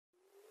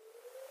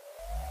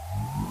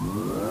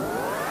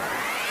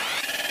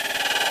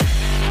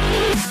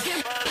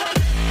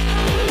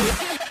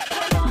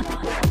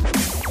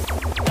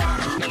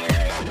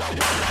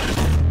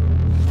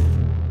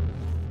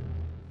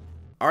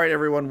right,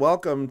 everyone,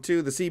 welcome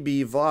to the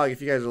CB vlog.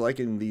 If you guys are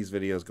liking these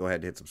videos, go ahead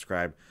and hit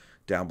subscribe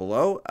down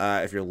below.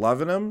 If you're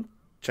loving them,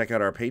 check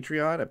out our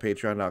Patreon at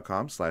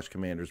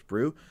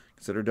patreon.com/commandersbrew.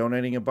 Consider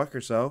donating $1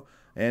 or so,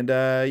 and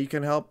you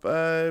can help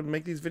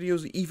make these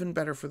videos even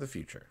better for the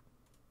future.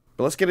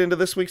 But let's get into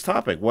this week's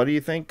topic. What do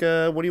you think?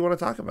 What do you want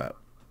to talk about?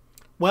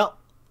 Well,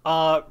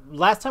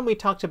 last time we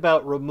talked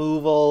about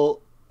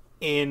removal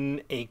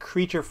in a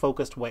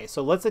creature-focused way.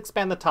 So let's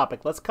expand the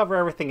topic. Let's cover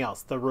everything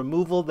else. The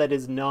removal that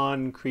is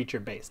non-creature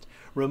based.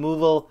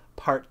 Removal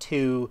Part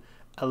 2,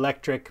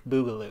 Electric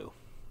Boogaloo.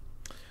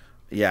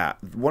 Yeah,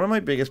 one of my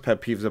biggest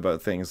pet peeves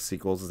about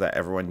sequels is that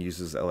everyone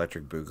uses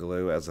Electric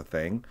Boogaloo as a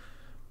thing.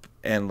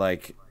 And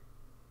like,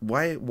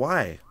 why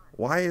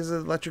is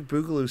Electric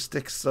Boogaloo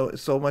stick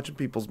so much in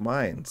people's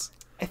minds?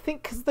 I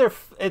think because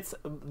it's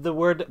the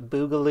word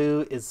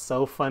boogaloo is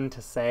so fun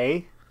to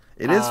say.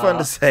 It is fun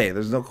to say.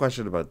 There's no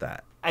question about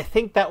that. I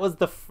think that was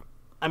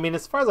I mean,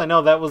 as far as I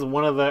know, that was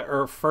one of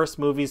the first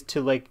movies to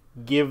like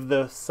give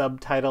the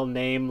subtitle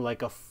name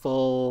like a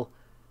full,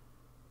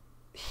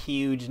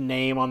 huge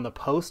name on the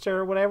poster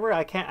or whatever.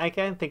 I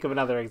can't think of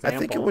another example. I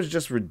think it was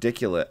just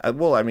ridiculous.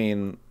 Well, I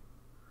mean,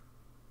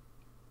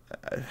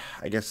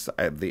 I guess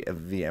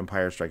the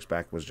Empire Strikes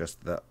Back was just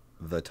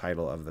the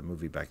title of the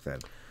movie back then.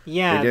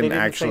 Yeah, they didn't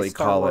actually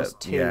call it.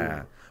 2.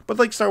 Yeah, but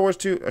like Star Wars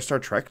 2, or Star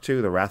Trek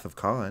 2, The Wrath of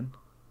Khan.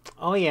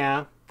 Oh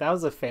yeah, that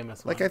was a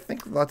famous one. Like I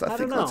think lots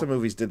of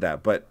movies did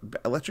that, but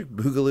Electric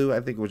Boogaloo,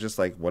 I think, was just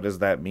like, what does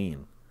that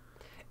mean?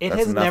 It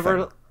has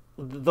never.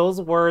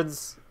 Those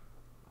words,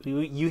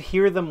 you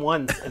hear them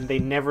once and they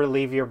never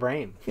leave your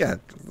brain. Yeah,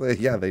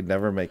 they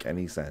never make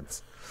any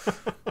sense.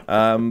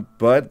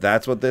 But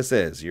that's what this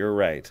is. You're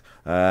right.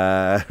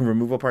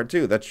 Removal Part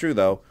 2. That's true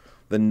though.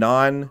 The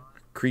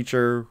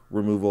non-creature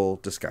removal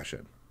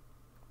discussion.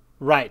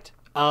 Right.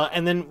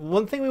 And then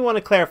one thing we want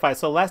to clarify.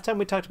 So last time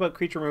we talked about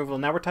creature removal.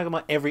 Now we're talking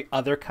about every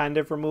other kind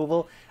of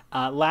removal.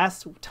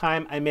 Last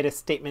time I made a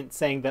statement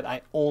saying that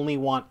I only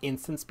want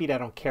instant speed. I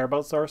don't care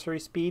about sorcery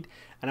speed.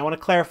 And I want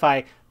to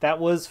clarify that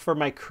was for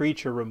my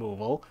creature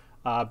removal.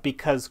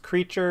 Because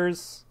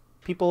creatures,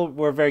 people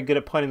were very good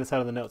at pointing this out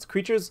of the notes.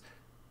 Creatures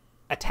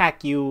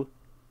attack you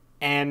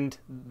and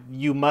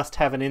you must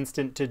have an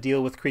instant to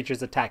deal with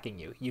creatures attacking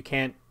you. You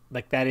can't,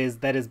 like, that is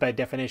by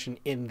definition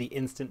in the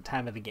instant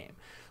time of the game.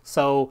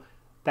 So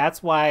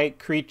that's why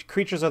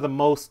creatures are the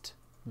most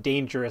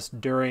dangerous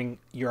during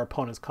your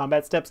opponent's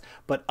combat steps.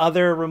 But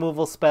other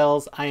removal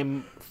spells,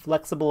 I'm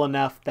flexible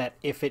enough that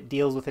if it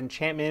deals with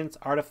enchantments,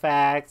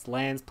 artifacts,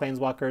 lands,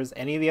 planeswalkers,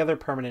 any of the other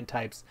permanent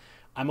types,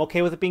 I'm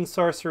okay with it being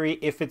sorcery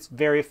if it's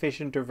very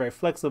efficient or very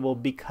flexible,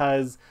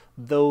 because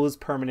those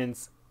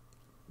permanents,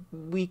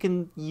 we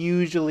can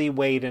usually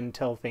wait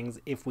until things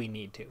if we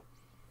need to.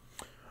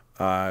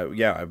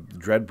 Yeah,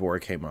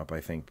 Dreadbore came up,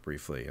 I think,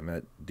 briefly, and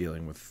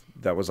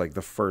that was like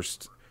the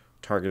first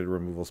targeted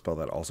removal spell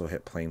that also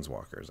hit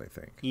planeswalkers, I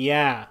think.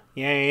 Yeah.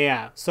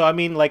 So I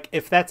mean, like,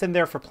 if that's in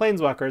there for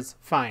planeswalkers,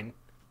 fine.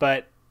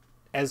 But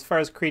as far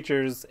as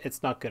creatures,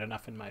 it's not good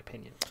enough in my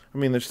opinion. I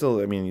mean, you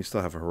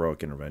still have a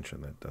heroic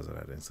intervention that does it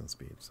at instant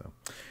speed. So,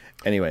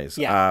 anyways,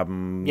 yeah.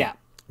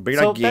 But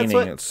you're not gaining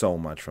it so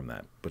much from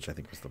that, which I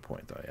think was the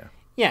point, though. Yeah.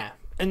 Yeah,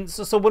 and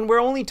so when we're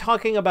only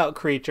talking about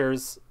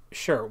creatures,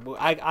 sure,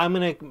 I'm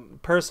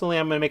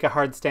gonna make a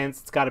hard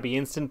stance. It's got to be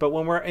instant. But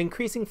when we're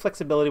increasing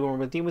flexibility, when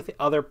we're dealing with the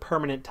other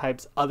permanent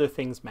types, other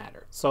things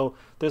matter. So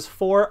there's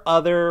 4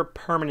 other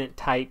permanent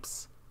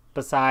types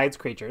besides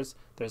creatures.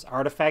 There's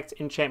artifacts,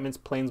 enchantments,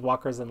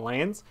 planeswalkers, and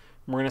lands.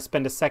 We're going to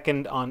spend a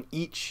second on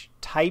each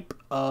type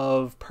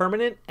of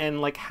permanent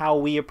and like how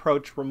we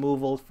approach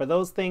removal for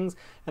those things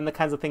and the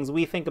kinds of things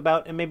we think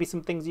about, and maybe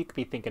some things you could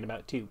be thinking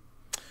about too.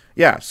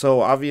 Yeah,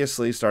 so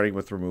obviously starting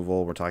with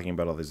removal, we're talking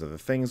about all these other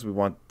things. We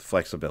want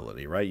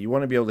flexibility, right? You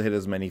want to be able to hit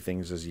as many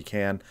things as you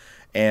can.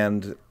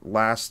 And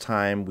last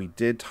time we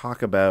did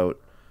talk about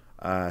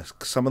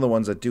some of the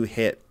ones that do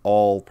hit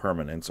all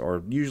permanents,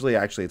 or usually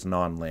actually it's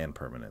non-land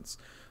permanents.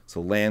 So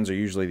lands are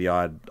usually the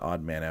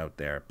odd man out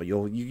there, but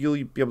you'll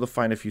be able to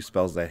find a few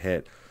spells that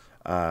hit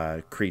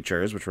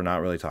creatures, which we're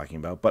not really talking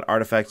about, but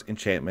artifacts,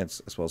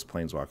 enchantments, as well as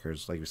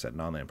planeswalkers, like we said,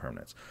 non-land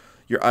permanents.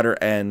 Your utter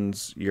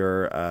ends,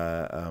 your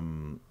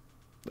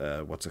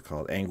what's it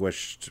called?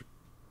 Anguished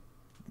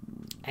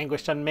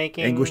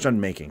Unmaking. Anguished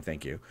Unmaking,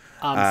 thank you.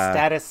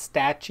 Status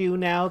statue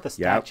now, the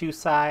statue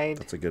side.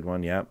 That's a good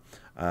one, yeah.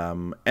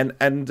 And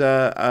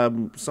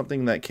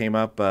something that came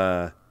up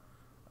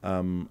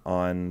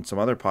on some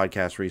other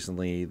podcasts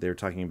recently, they were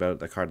talking about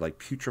the card like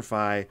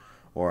Putrefy,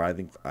 or I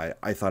think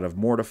I thought of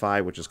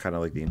Mortify, which is kind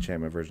of like the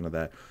enchantment version of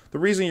that. The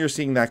reason you're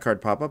seeing that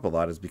card pop up a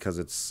lot is because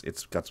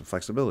it's got some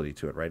flexibility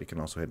to it, right? It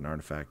can also hit an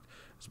artifact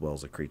as well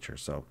as a creature.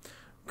 So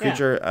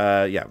creature,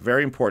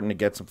 very important to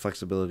get some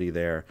flexibility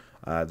there.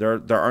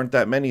 There aren't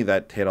that many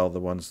that hit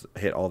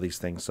all these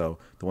things, so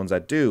the ones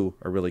that do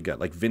are really good.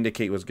 Like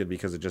Vindicate was good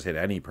because it just hit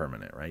any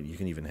permanent, right? You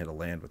can even hit a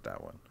land with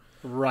that one.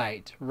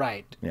 Right.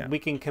 Yeah. We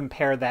can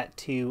compare that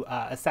to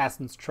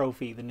Assassin's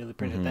Trophy, the newly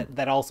printed,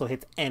 that also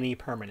hits any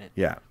permanent.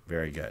 Yeah,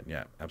 very good.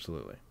 Yeah,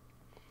 absolutely.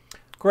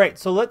 Great.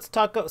 So let's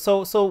talk. There's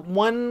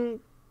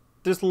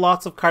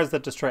lots of cards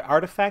that destroy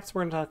artifacts.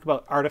 We're going to talk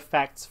about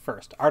artifacts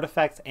first.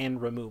 Artifacts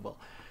and removal.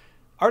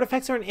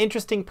 Artifacts are an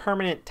interesting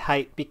permanent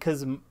type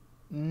because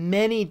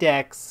many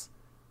decks,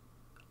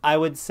 I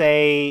would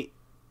say,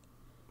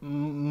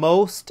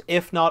 most,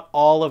 if not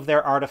all, of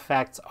their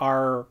artifacts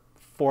are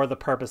for the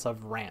purpose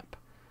of ramp.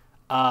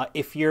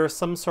 If you're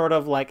some sort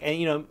of like,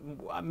 and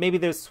maybe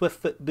there's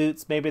Swiftfoot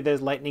Boots, maybe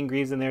there's Lightning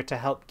Greaves in there to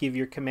help give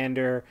your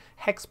commander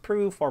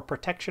hexproof or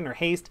protection or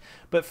haste,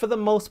 but for the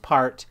most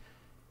part,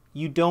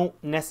 you don't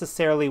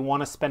necessarily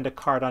want to spend a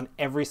card on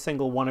every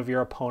single one of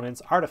your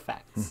opponent's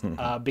artifacts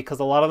because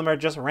a lot of them are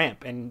just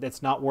ramp, and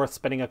it's not worth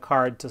spending a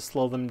card to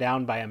slow them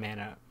down by a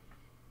mana.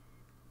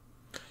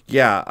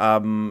 Yeah,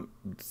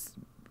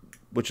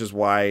 which is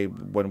why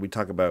when we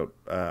talk about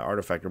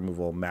artifact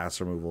removal, mass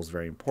removal is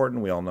very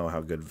important. We all know how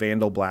good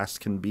Vandal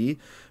Blast can be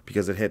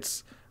because it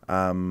hits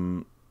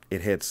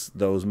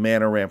those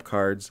mana ramp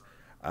cards.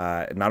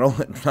 Not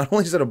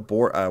only is it a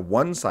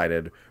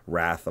one-sided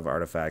wrath of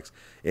artifacts,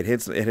 it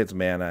hits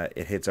mana,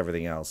 it hits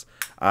everything else.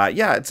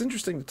 Yeah, it's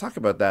interesting to talk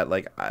about that.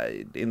 Like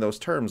in those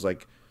terms,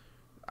 like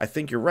I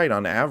think you're right.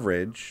 On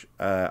average,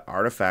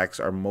 artifacts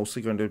are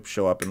mostly going to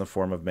show up in the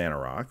form of mana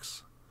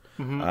rocks.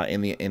 In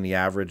the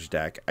average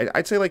deck,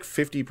 I'd say like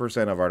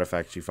 50% of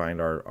artifacts you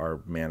find are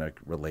mana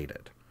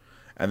related,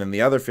 and then the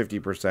other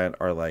 50%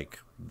 are like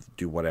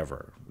do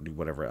whatever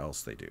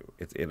else they do.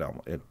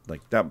 It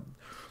like that.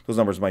 Those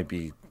numbers might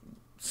be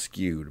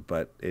skewed,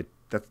 but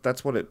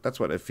that's what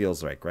it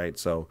feels like, right?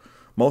 So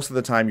most of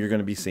the time you're going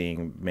to be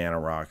seeing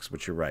mana rocks,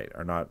 which you're right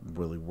are not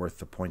really worth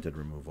the pointed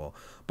removal,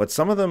 but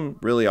some of them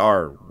really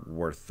are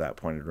worth that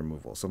pointed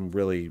removal. Some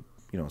really,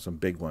 some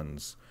big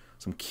ones.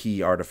 Some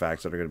key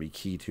artifacts that are going to be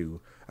key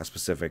to a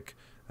specific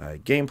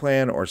game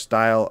plan or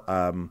style.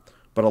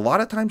 But a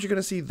lot of times you're going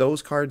to see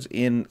those cards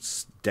in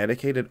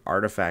dedicated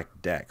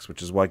artifact decks,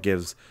 which is what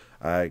gives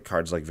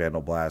cards like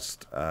Vandal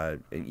Blast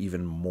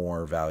even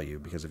more value.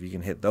 Because if you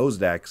can hit those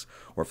decks,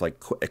 or if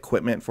like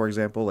equipment, for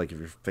example, like if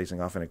you're facing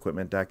off an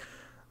equipment deck,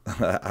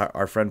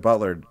 our friend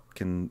Butler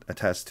can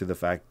attest to the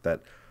fact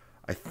that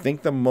I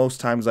think the most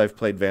times I've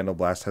played Vandal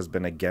Blast has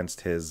been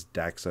against his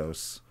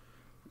Daxos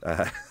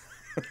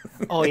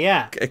oh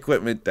yeah,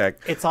 equipment deck.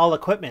 It's all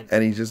equipment,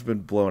 and he's just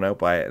been blown out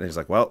by it. And he's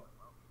like, "Well,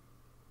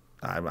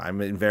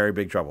 I'm in very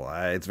big trouble.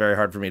 It's very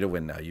hard for me to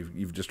win now.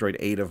 You've destroyed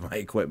 8 of my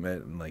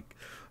equipment, and like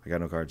I got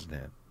no cards in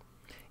hand."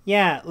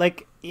 Yeah,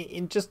 like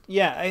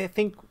I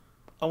think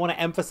I want to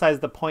emphasize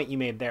the point you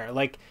made there.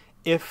 Like,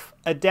 if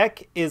a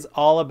deck is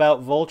all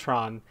about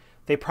Voltron,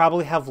 they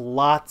probably have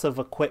lots of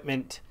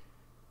equipment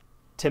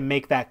to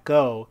make that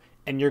go.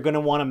 And you're going to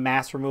want to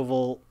mass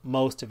removal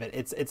most of it.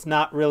 It's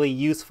not really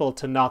useful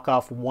to knock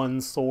off one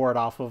sword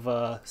off of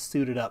a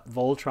suited up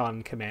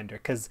Voltron commander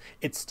because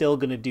it's still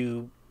going to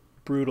do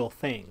brutal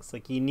things.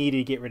 Like, you need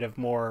to get rid of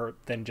more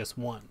than just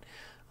one.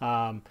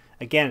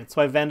 Again, it's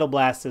why Vandal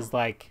Blast is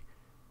like,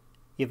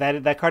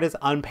 that card is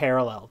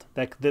unparalleled.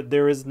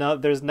 There's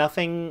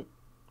nothing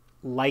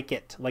like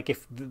it. Like,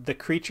 if the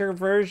creature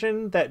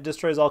version that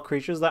destroys all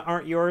creatures that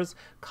aren't yours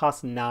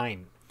costs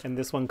 9. And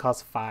this one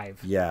costs 5.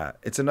 Yeah,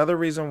 it's another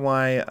reason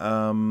why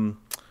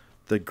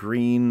the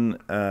green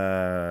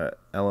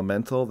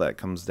elemental that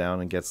comes down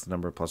and gets the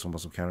number of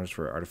 +1/+1 counters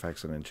for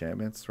artifacts and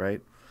enchantments,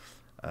 right?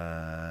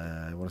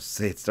 I want to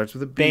say it starts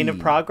with a B. Bane of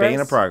Progress? Bane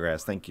of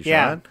Progress. Thank you, Sean.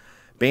 Yeah.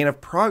 Bane of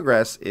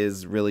Progress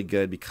is really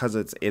good because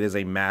it is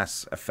a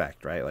mass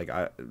effect, right? Like,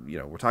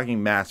 we're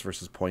talking mass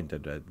versus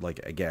pointed, like,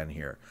 again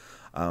here.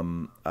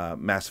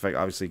 Mass effect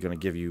obviously going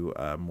to give you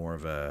more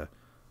of a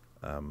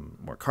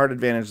more card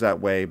advantage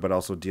that way, but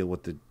also deal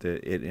with it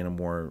in a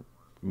more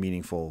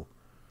meaningful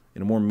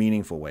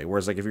way.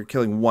 Whereas, like, if you're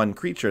killing one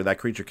creature, that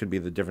creature could be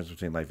the difference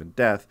between life and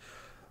death,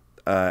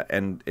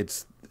 and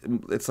it's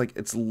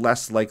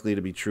less likely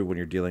to be true when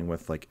you're dealing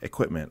with like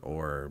equipment,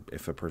 or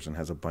if a person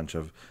has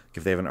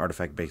if they have an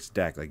artifact based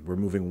deck, like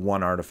removing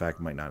one artifact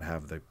might not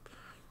have the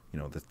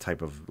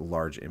type of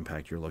large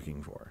impact you're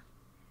looking for.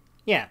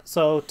 Yeah.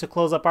 So to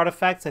close up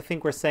artifacts, I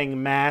think we're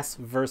saying mass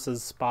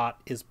versus spot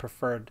is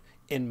preferred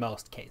in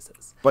most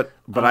cases. But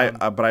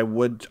I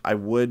would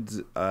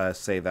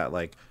say that,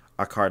 like,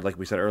 a card like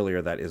we said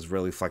earlier that is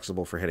really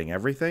flexible for hitting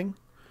everything,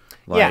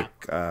 like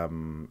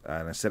an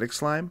acidic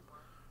slime,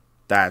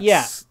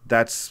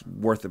 that's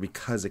worth it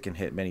because it can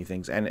hit many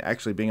things, and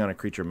actually being on a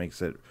creature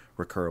makes it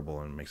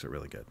recurable and makes it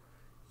really good.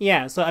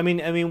 Yeah, so I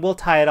mean we'll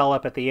tie it all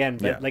up at the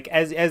end, but like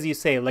as you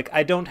say, like,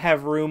 I don't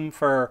have room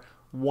for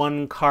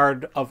one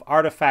card of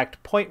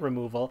artifact point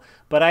removal,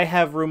 but I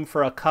have room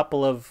for a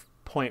couple of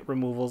point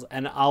removals,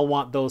 and I'll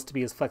want those to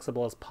be as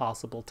flexible as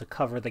possible to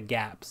cover the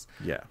gaps.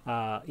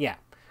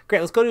 Great.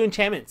 Let's go to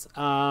enchantments.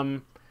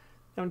 Now,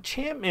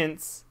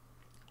 enchantments,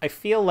 I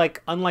feel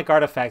like, unlike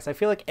artifacts, I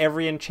feel like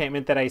every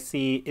enchantment that I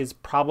see is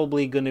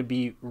probably going to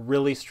be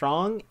really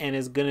strong and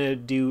is going to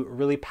do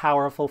really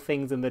powerful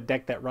things in the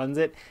deck that runs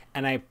it,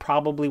 and I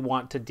probably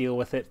want to deal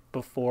with it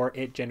before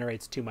it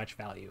generates too much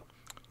value.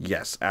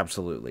 Yes,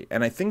 absolutely.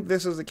 And I think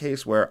this is a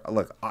case where,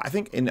 look, I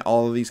think in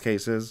all of these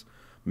cases,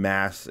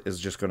 mass is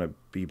just going to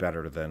be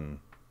better than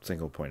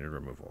single pointed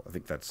removal. I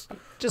think that's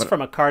just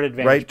from a card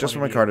advantage, right? Just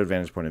from a card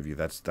advantage point of view,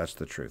 that's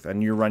the truth.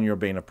 And you run your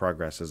Bane of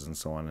Progresses and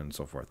so on and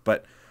so forth.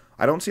 But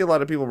I don't see a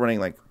lot of people running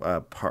like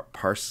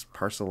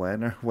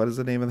Parcelan, or what is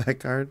the name of that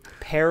card?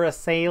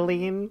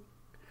 Parasailing.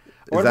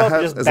 Is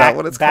that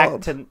what it's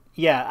called?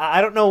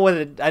 I don't know what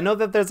it. I know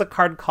that there's a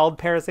card called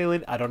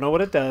Parasailing. I don't know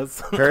what it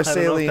does.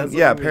 Parasailing,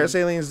 yeah,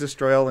 Parasailing is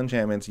destroy all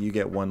enchantments. You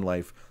get 1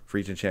 life for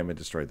each enchantment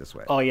destroyed this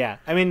way. Oh yeah,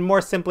 I mean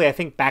more simply, I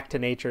think Back to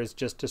Nature is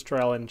just destroy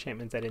all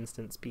enchantments at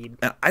instant speed.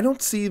 I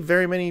don't see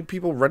very many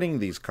people running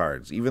these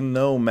cards, even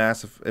though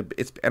massive.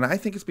 And I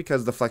think it's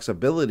because the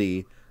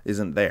flexibility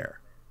isn't there,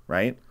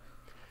 right?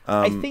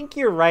 I think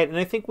you're right, and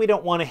I think we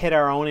don't want to hit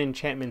our own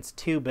enchantments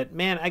too. But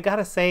man, I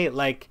gotta say,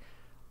 like,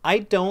 I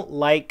don't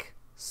like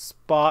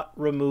spot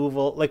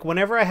removal. Like,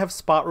 whenever I have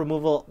spot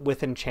removal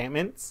with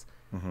enchantments,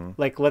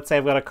 like, let's say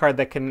I've got a card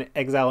that can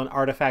exile an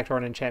artifact or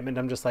an enchantment,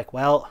 I'm just like,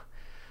 well,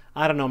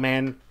 I don't know,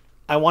 man.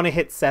 I want to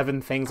hit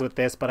 7 things with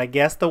this, but I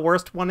guess the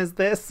worst one is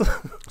this.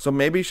 So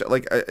maybe,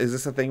 is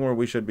this a thing where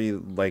we should be,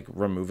 like,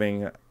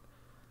 removing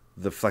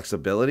the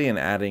flexibility and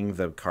adding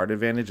the card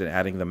advantage and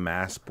adding the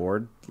mass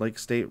board, like,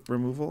 state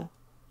removal?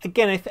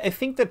 Again, I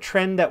think the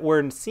trend that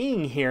we're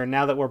seeing here,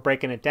 now that we're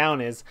breaking it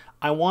down, is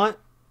I want...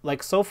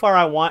 Like, so far,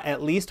 I want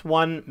at least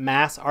 1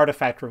 mass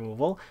artifact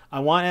removal. I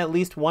want at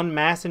least 1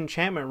 mass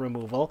enchantment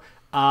removal.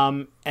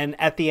 And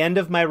at the end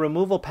of my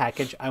removal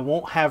package, I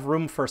won't have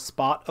room for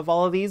spot of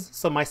all of these.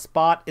 So my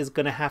spot is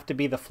going to have to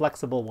be the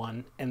flexible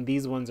one. And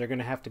these ones are going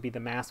to have to be the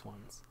mass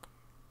ones.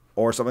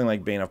 Or something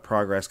like Bane of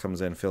Progress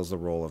comes in, fills the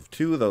role of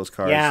 2 of those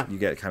cards. Yeah. You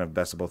get kind of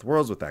best of both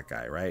worlds with that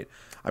guy, right?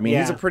 I mean,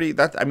 he's a pretty...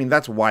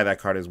 that's why that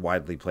card is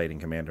widely played in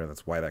Commander.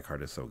 That's why that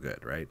card is so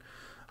good, right?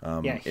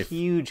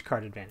 Huge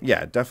card advantage.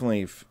 Yeah, it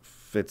definitely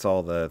fits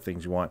all the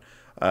things you want.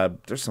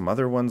 There's some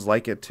other ones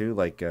like it too,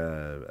 like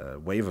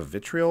Wave of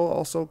Vitriol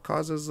also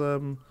causes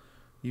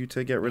you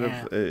to get rid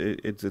of.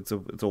 It's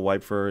a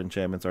wipe for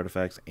enchantments,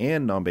 artifacts,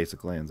 and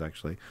non-basic lands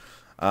actually.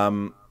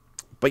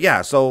 But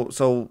yeah,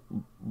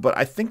 but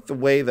I think the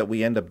way that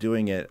we end up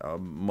doing it,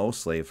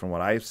 mostly from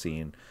what I've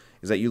seen,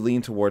 is that you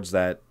lean towards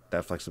that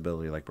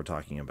flexibility, like we're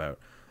talking about.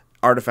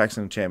 Artifacts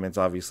and enchantments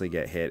obviously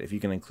get hit. If you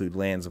can include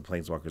lands and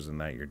planeswalkers in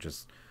that, you're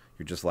just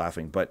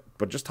laughing. But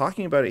just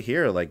talking about it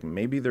here, like,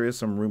 maybe there is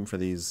some room for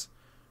these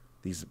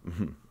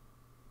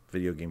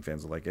video game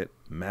fans will like it,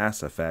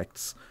 mass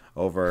effects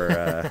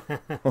over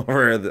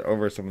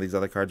over some of these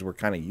other cards we're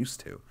kind of used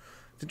to.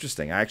 It's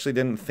interesting. I actually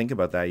didn't think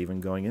about that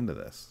even going into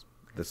this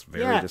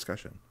very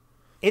discussion.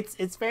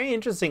 It's very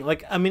interesting.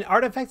 Like, I mean,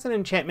 artifacts and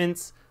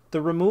enchantments, the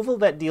removal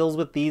that deals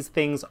with these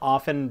things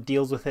often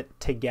deals with it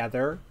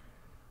together.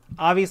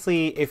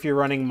 Obviously, if you're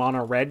running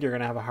mono red, you're going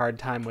to have a hard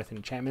time with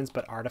enchantments,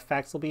 but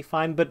artifacts will be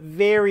fine. But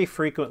very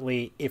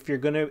frequently, if you're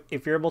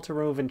able to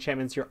remove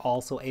enchantments, you're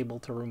also able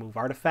to remove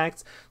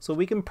artifacts. So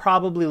we can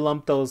probably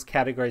lump those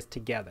categories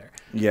together.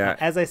 Yeah.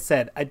 As I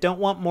said, I don't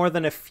want more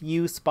than a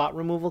few spot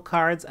removal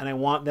cards, and I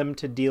want them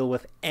to deal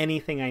with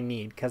anything I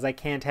need, because I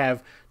can't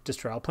have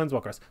destroy all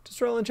planeswalkers,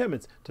 destroy all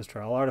enchantments,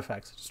 destroy all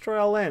artifacts, destroy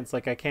all lands.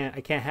 Like, I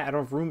don't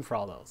have room for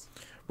all those.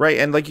 Right,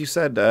 and like you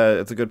said,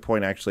 it's a good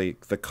point, actually.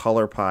 The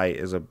color pie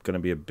is going to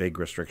be a big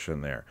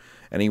restriction there.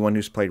 Anyone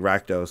who's played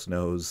Rakdos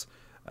knows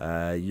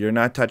you're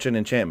not touching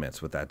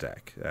enchantments with that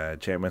deck.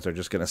 Enchantments are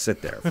just going to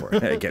sit there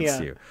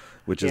against you,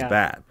 which is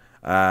bad.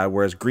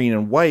 Whereas green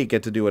and white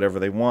get to do whatever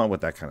they want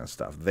with that kind of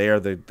stuff. They are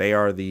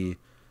the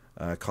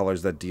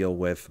colors that deal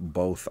with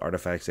both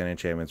artifacts and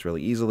enchantments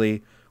really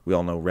easily. We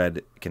all know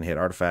red can hit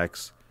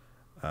artifacts.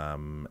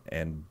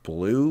 And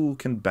blue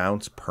can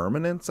bounce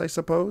permanents, I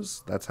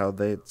suppose. That's how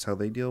they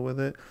deal with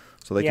it.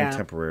 So they can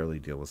temporarily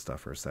deal with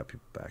stuff or set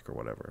people back or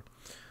whatever.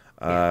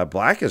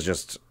 Black is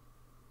just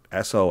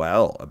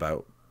SOL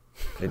about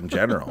in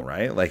general,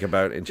 right? Like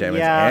about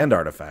enchantments and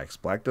artifacts.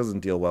 Black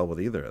doesn't deal well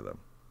with either of them.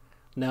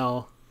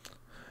 No.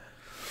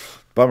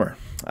 Bummer.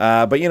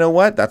 But you know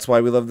what? That's why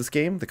we love this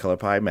game. The color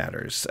pie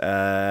matters.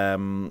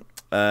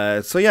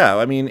 So yeah,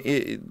 I mean,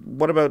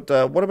 what about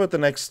the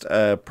next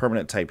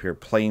permanent type here?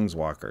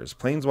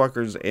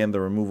 Planeswalkers and the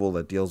removal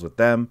that deals with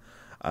them.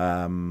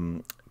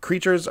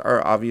 Creatures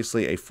are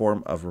obviously a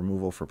form of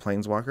removal for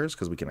planeswalkers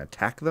because we can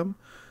attack them.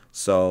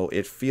 So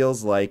it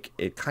feels like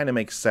it kind of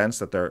makes sense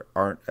that there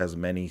aren't as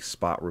many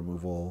spot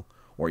removal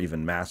or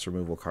even mass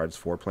removal cards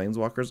for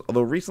planeswalkers.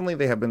 Although recently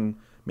they have been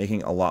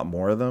making a lot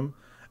more of them,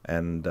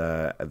 and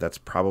that's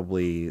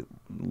probably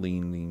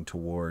leaning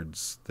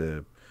towards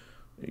the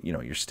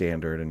your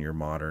standard and your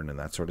modern and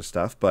that sort of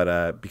stuff.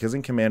 But because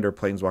in Commander,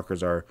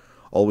 planeswalkers are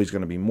always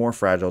going to be more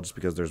fragile just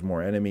because there's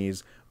more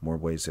enemies, more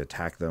ways to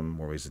attack them,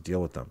 more ways to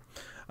deal with them.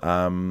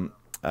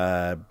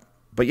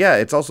 But yeah,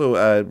 it's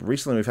also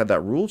recently we've had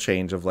that rule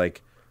change of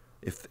like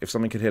if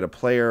something could hit a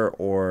player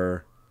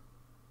or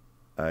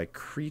a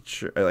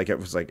creature, like it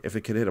was like if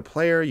it could hit a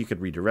player, you could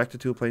redirect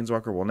it to a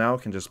planeswalker. Well, now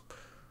it can just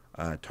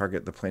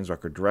target the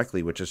planeswalker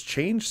directly, which has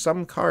changed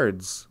some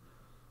cards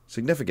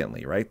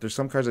significantly, right? There's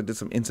some cards that did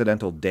some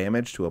incidental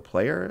damage to a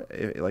player,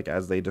 like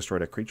as they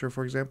destroyed a creature,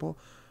 for example.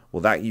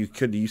 Well, that you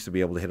could used to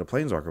be able to hit a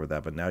planeswalker with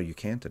that, but now you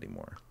can't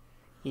anymore.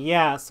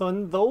 Yeah, so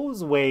in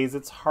those ways,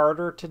 it's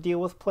harder to deal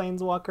with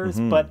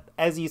planeswalkers. But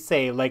as you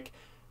say, like,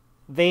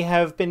 they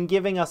have been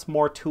giving us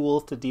more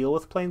tools to deal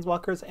with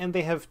planeswalkers, and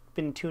they have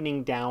been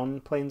tuning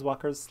down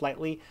planeswalkers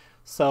slightly.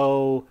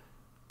 So,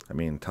 I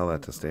mean, tell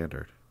that to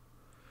Standard.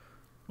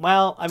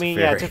 well, I mean,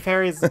 yeah,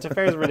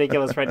 Teferi's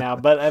ridiculous right now,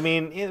 but I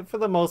mean, for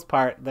the most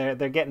part, they're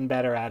getting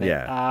better at it.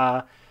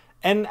 Yeah.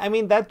 And I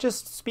mean, that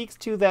just speaks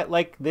to that,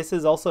 like, this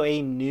is also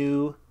a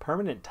new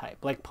permanent type.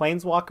 Like,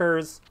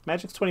 planeswalkers,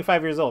 Magic's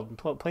 25 years old.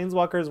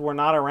 Planeswalkers were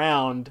not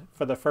around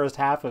for the first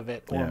half of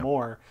it or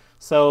more.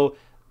 So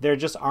there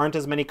just aren't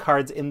as many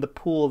cards in the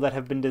pool that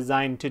have been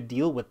designed to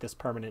deal with this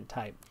permanent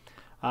type.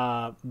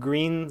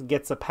 Green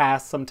gets a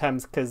pass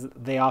sometimes because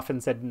they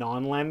often said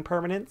non-land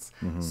permanents.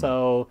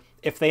 So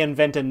if they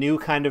invent a new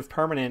kind of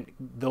permanent,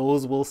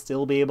 those will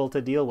still be able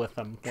to deal with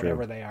them,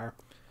 whatever they are.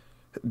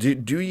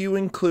 Do you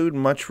include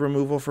much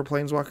removal for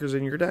planeswalkers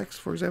in your decks,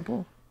 for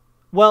example?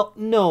 Well,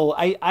 no,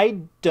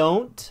 I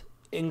don't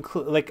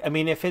include, like, I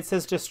mean, if it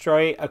says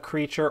destroy a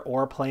creature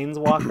or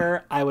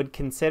planeswalker, I would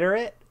consider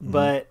it.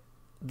 But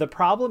the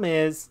problem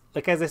is,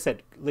 like, as I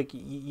said, like,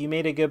 you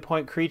made a good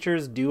point.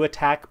 Creatures do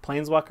attack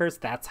planeswalkers.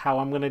 That's how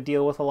I'm going to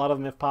deal with a lot of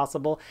them if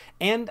possible.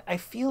 And I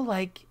feel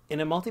like in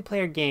a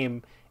multiplayer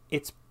game,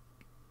 it's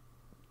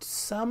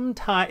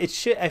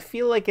sometimes, I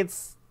feel like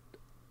it's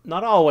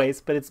not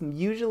always, but it's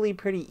usually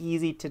pretty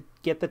easy to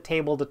get the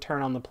table to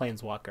turn on the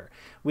planeswalker.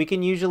 We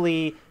can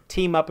usually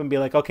team up and be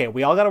like, okay,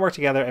 we all got to work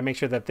together and make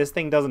sure that this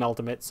thing does an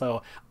ultimate.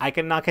 So I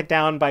can knock it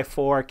down by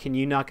 4. Can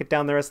you knock it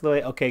down the rest of the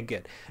way? Okay,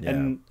 good. Yeah.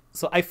 And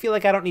so I feel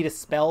like I don't need a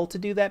spell to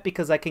do that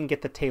because I can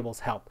get the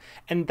table's help.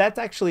 And that's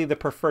actually the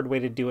preferred way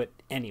to do it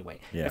anyway.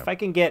 Yeah. If I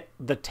can get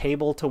the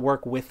table to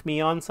work with me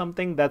on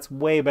something, that's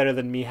way better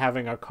than me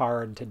having a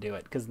card to do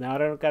it, because now I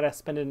don't got to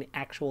spend an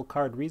actual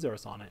card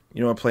resource on it.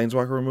 You know what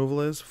planeswalker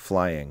removal is?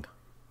 Flying.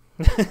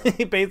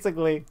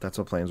 Basically. That's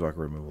what planeswalker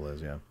removal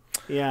is, yeah.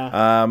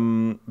 Yeah.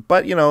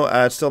 But, you know,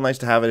 it's still nice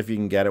to have it if you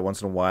can get it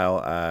once in a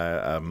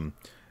while.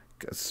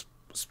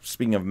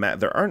 Speaking of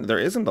there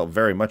isn't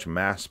very much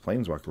mass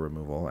planeswalker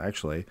removal,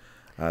 actually.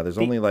 There's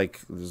only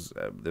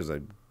there's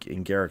a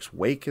in Garrick's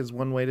Wake is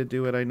one way to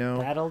do it, I know.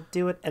 That'll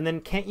do it. And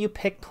then can't you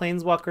pick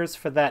planeswalkers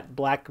for that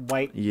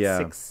black-white 6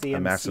 CMC a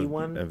massive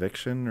one?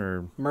 eviction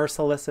or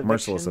Merciless Eviction.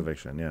 Merciless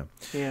Eviction, yeah.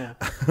 Yeah.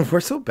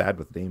 We're so bad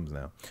with names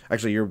now.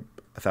 Actually, you're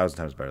 1,000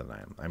 times better than I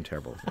am. I'm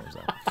terrible with names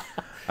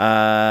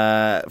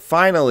now.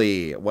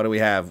 Finally, what do we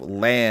have?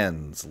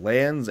 Lands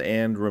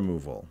and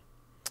removal.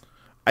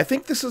 I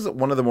think this is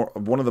one of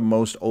the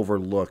most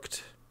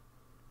overlooked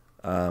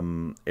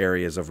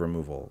areas of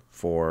removal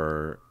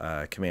for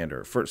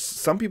Commander. For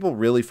some people,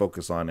 really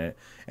focus on it,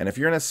 and if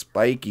you're in a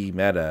spiky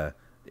meta,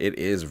 it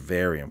is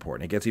very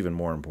important. It gets even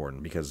more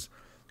important because,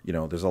 you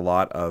know, there's a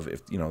lot of,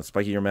 if you know,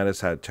 spikier metas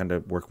tend to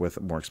work with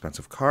more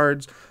expensive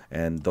cards,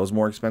 and those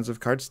more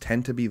expensive cards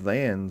tend to be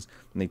lands,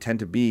 and they tend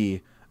to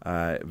be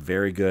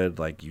very good,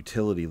 like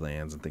utility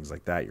lands and things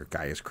like that. Your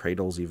Gaia's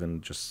Cradles,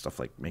 even just stuff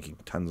like making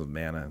tons of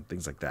mana and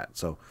things like that.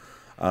 So,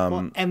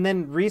 and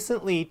then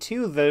recently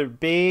too, the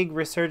big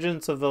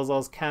resurgence of those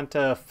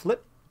Alskanta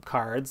flip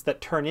cards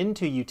that turn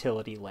into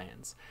utility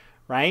lands,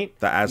 right?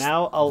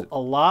 Now a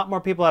lot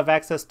more people have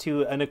access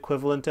to an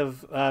equivalent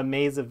of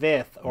Maze of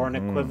Ith, or an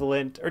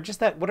equivalent, or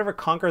just that whatever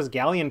Conqueror's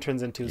Galleon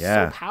turns into.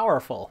 So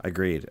powerful.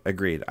 Agreed.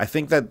 I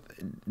think that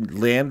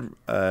land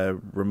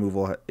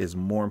removal is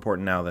more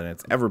important now than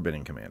it's ever been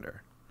in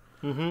Commander,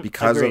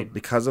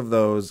 because of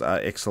those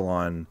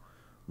Ixalan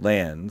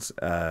lands.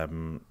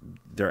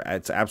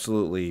 It's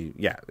absolutely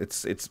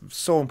it's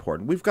so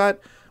important.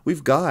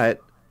 We've got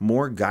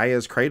more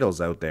Gaia's Cradles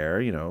out there,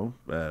 you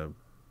know.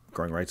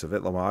 Growing Rights of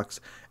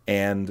Itlamox,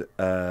 and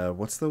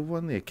what's the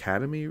one? The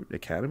Academy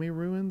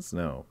Ruins?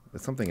 No,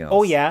 it's something else.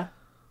 Oh yeah,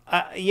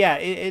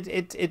 it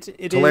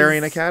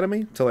Tolarian is...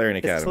 Academy. Tolarian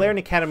Academy. It's Tolarian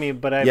Academy,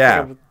 but I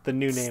forget the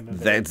new name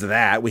of it. That's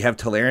that. We have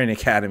Tolarian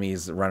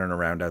Academies running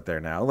around out there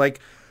now. Like,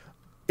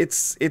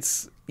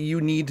 it's you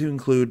need to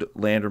include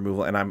land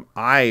removal, and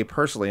I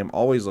personally am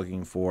always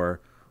looking for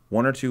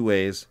one or two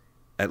ways,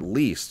 at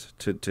least,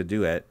 to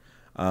do it.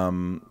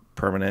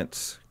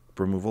 Permanent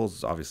removal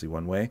is obviously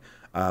one way.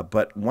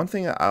 But one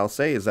thing I'll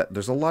say is that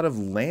there's a lot of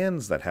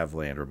lands that have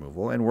land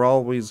removal, and we're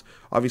all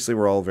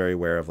very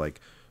aware of, like,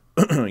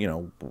 you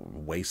know,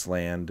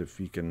 Wasteland, if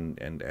you can,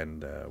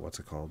 and what's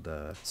it called?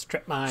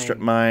 Strip Mine. Strip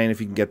Mine,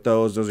 if you can get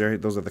those. Those are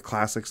the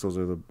classics. Those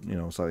are the, you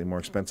know, slightly more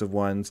expensive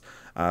ones.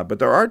 But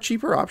there are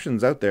cheaper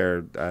options out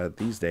there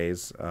these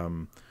days.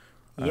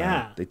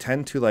 They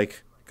tend to,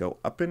 like, go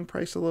up in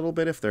price a little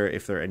bit if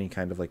they're any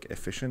kind of, like,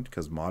 efficient,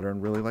 because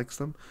Modern really likes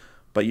them.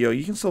 But, you know,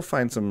 you can still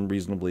find some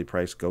reasonably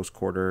priced Ghost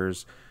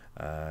Quarters.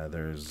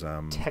 There's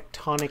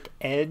Tectonic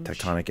Edge.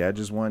 Tectonic Edge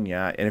is one,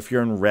 yeah. And if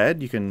you're in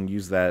red, you can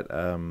use that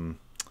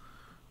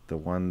the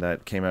one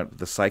that came out,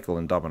 the Cycle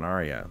in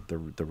Dominaria,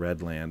 the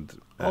red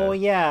land.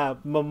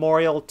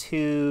 Memorial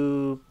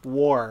to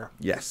War.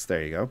 Yes,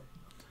 there you go.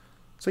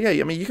 So yeah,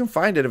 I mean, you can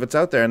find it if it's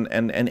out there,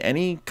 and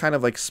any kind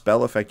of, like,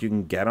 spell effect you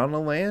can get on a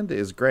land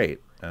is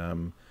great.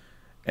 And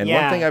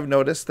one thing I've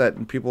noticed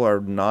that people are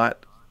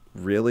not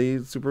really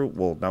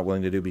not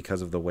willing to do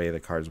because of the way the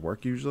cards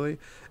work usually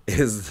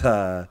is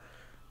they're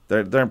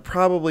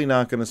probably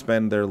not going to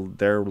spend their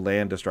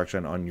land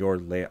destruction on your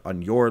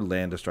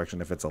land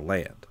destruction if it's a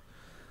land,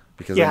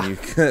 because then you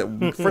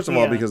first of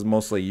all because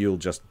mostly you'll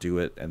just do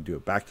it and do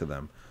it back to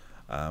them,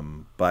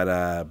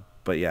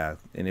 but yeah,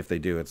 and if they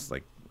do, it's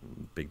like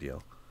big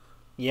deal.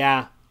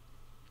 Yeah.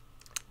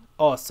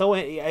 Oh, so I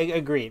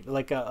agree.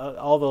 Like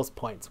all those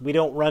points. We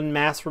don't run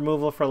mass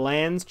removal for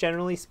lands,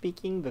 generally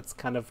speaking. That's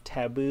kind of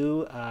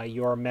taboo.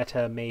 Your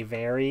meta may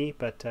vary,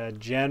 but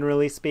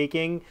generally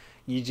speaking,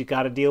 you just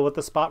got to deal with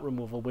the spot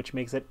removal, which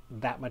makes it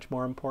that much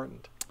more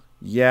important.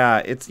 Yeah,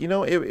 it's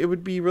it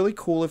would be really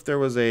cool if there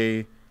was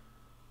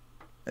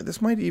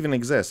this might even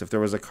exist if there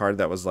was a card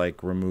that was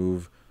like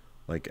remove,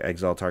 like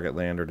exile target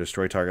land or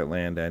destroy target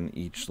land, and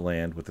each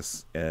land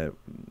with a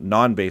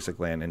non-basic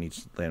land and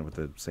each land with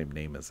the same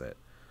name as it.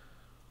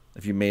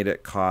 If you made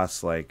it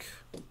cost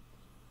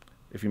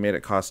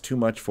too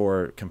much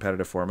for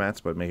competitive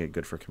formats, but make it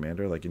good for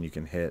Commander, like, and you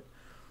can hit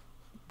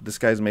this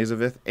guy's Maze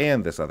of Ith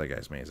and this other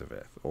guy's Maze of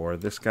Ith, or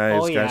this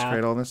guy's Guy's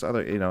Cradle and this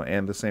other,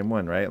 and the same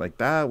one, right? Like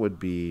that would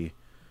be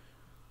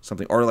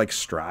something. Or like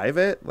Strive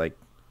it, like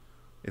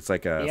it's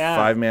like a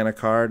 5 mana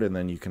card, and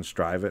then you can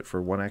Strive it for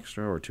 1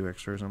 extra or 2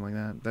 extra or something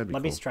like that. That'd be cool.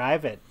 Let me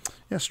Strive it.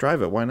 Yeah,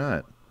 Strive it. Why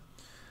not?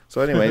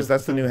 So, anyways,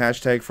 that's the new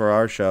hashtag for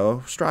our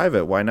show. Strive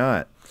it. Why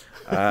not?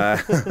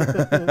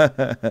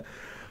 But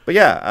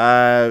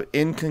yeah,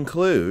 in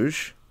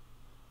conclusion.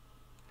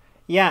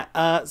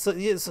 Yeah,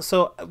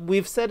 so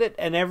we've said it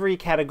in every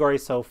category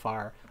so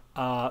far.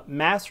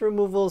 Mass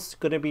removal is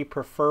going to be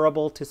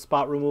preferable to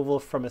spot removal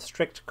from a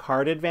strict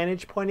card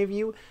advantage point of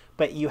view,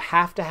 but you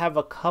have to have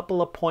a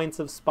couple of points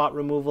of spot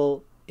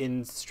removal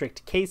in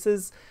strict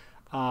cases.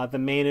 The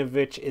main of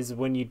which is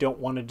when you don't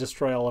want to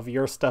destroy all of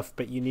your stuff,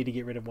 but you need to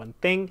get rid of one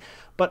thing.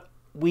 But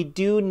we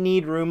do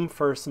need room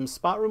for some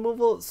spot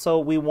removal, so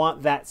we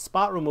want that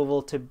spot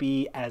removal to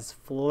be as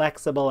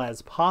flexible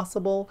as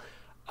possible.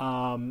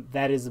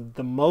 That is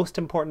the most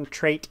important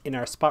trait in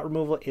our spot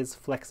removal is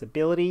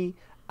flexibility.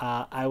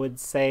 I would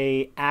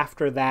say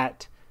after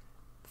that,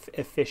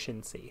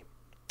 efficiency.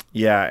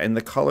 Yeah, and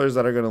the colors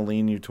that are going to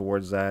lean you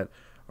towards that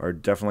are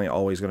definitely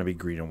always going to be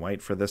green and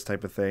white for this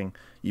type of thing.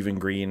 Even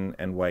green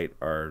and white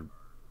are,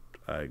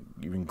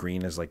 even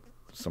green is like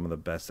some of the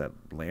best at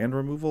land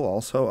removal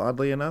also,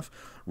 oddly enough.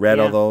 Red,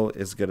 although,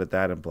 is good at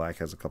that, and black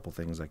has a couple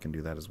things that can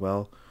do that as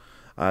well.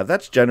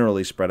 That's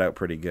generally spread out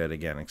pretty good,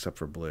 again, except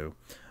for blue.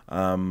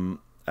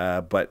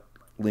 But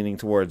leaning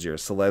towards your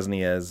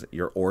Selesnyas,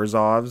 your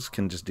Orzhovs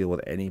can just deal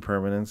with any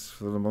permanents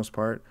for the most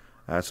part.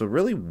 So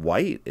really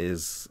white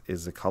is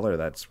a color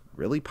that's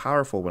really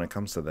powerful when it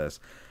comes to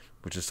this,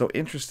 which is so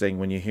interesting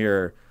when you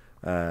hear,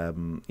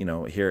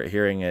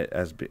 hearing it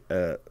as,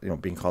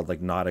 being called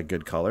like not a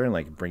good color and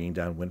like bringing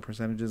down win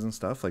percentages and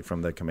stuff, like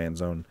from the Command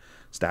Zone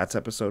stats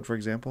episode, for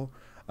example.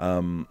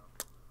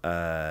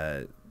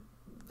 I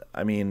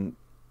mean,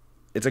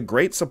 it's a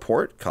great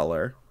support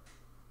color,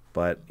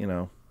 but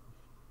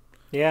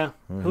yeah,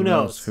 who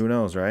knows? Who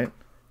knows, right?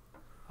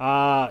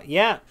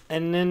 Yeah,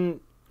 and then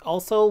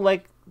also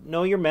like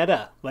know your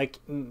meta. Like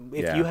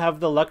if you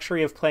have the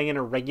luxury of playing in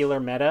a regular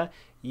meta,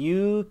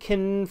 you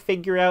can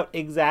figure out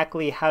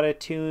exactly how to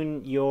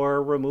tune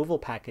your removal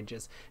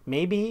packages.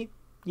 Maybe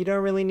you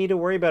don't really need to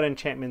worry about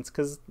enchantments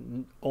because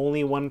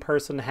only one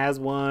person has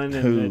one,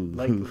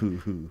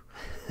 and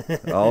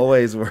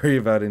always worry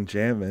about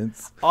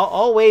enchantments.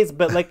 Always,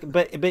 but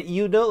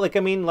I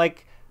mean,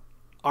 like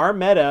our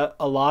meta,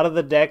 a lot of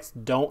the decks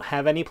don't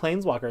have any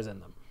planeswalkers in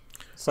them.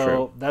 So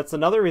True. That's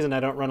another reason I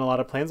don't run a lot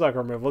of planeswalker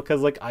removal,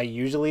 because like I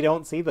usually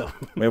don't see them.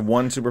 We have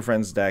one Super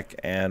Friends deck,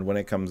 and when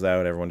it comes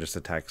out, everyone just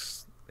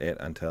attacks it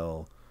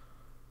until,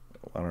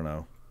 I don't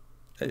know.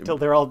 Until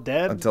they're all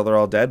dead? Until they're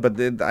all dead, but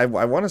I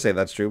want to say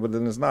that's true, but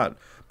then it's not.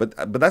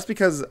 But that's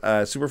because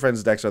Super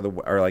Friends decks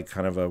are like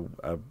kind of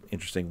a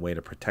interesting way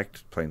to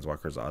protect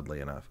planeswalkers, oddly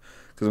enough.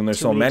 Because when there's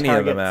so many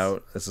of them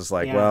out, it's just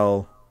like,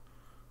 well,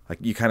 like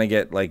you kind of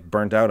get like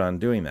burnt out on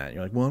doing that.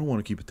 You're like, well, I don't want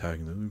to keep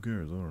attacking them. Who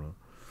cares? I don't know.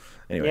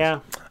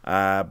 Anyways,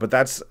 but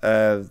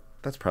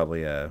that's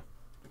probably a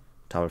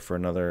topic for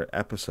another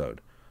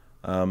episode.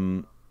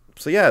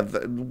 So yeah,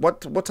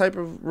 what type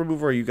of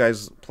removal are you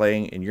guys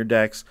playing in your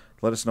decks?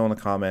 Let us know in the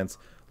comments.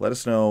 Let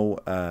us know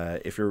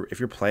if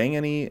you're playing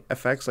any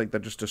effects like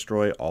that just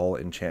destroy all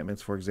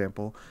enchantments, for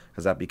example.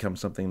 Has that become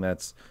something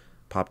that's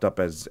popped up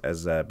as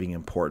being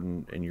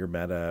important in your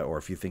meta, or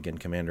if you think in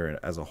Commander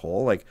as a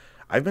whole? Like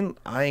I've been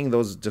eyeing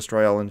those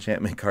destroy all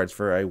enchantment cards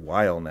for a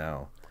while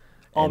now.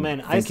 Oh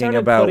man, I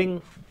started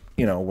putting,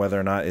 whether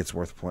or not it's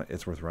worth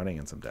running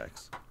in some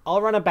decks.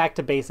 I'll run it back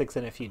to basics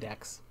in a few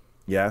decks.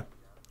 Yeah.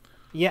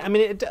 Yeah, I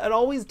mean it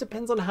always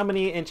depends on how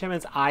many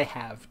enchantments I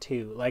have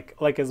too. Like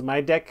is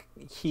my deck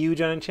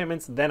huge on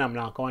enchantments? Then I'm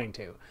not going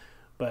to.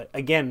 But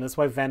again, that's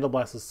why Vandal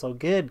Blast is so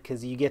good,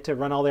 because you get to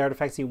run all the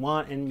artifacts you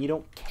want and you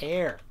don't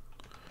care.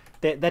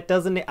 That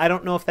doesn't. I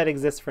don't know if that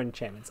exists for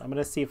enchantments. I'm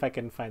gonna see if I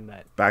can find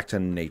that. Back to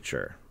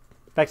nature.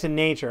 Back to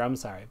nature. I'm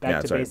sorry.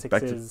 Back to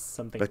basics is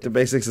something. Back to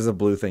basics is a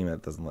blue thing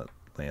that doesn't let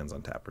lands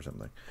on tap or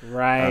something.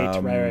 Right.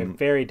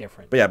 Very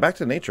different. But yeah, back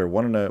to nature.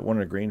 One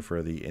and a green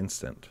for the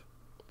instant.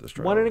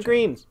 Destroy. One and a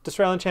green.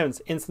 Destroy all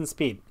enchantments. Instant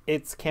speed.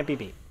 It can't be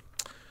beat.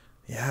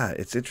 Yeah,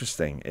 it's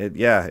interesting. It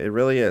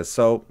really is.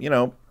 So,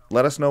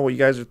 let us know what you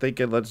guys are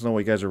thinking. Let us know what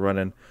you guys are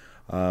running.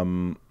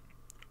 Do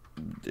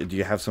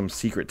you have some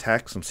secret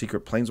tech, some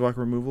secret planeswalker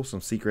removal,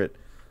 some secret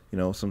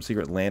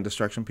land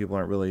destruction people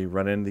aren't really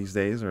running these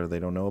days or they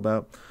don't know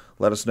about?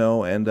 Let us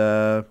know, and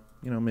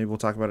maybe we'll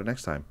talk about it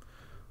next time.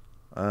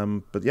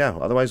 But yeah,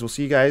 otherwise we'll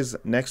see you guys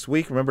next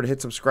week. Remember to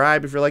hit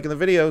subscribe if you're liking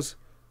the videos.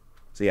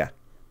 See ya.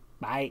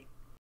 Bye.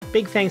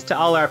 Big thanks to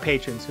all our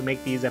patrons who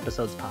make these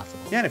episodes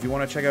possible. Yeah, and if you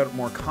want to check out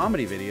more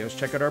comedy videos,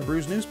 check out our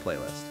Brews News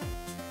playlist.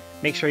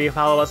 Make sure you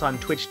follow us on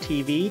Twitch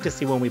TV to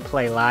see when we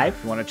play live.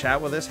 If you want to chat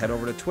with us, head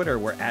over to Twitter.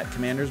 We're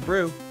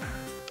 @CommandersBrew.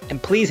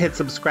 And please hit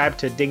subscribe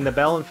to ding the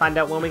bell and find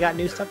out when we got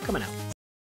new stuff coming out.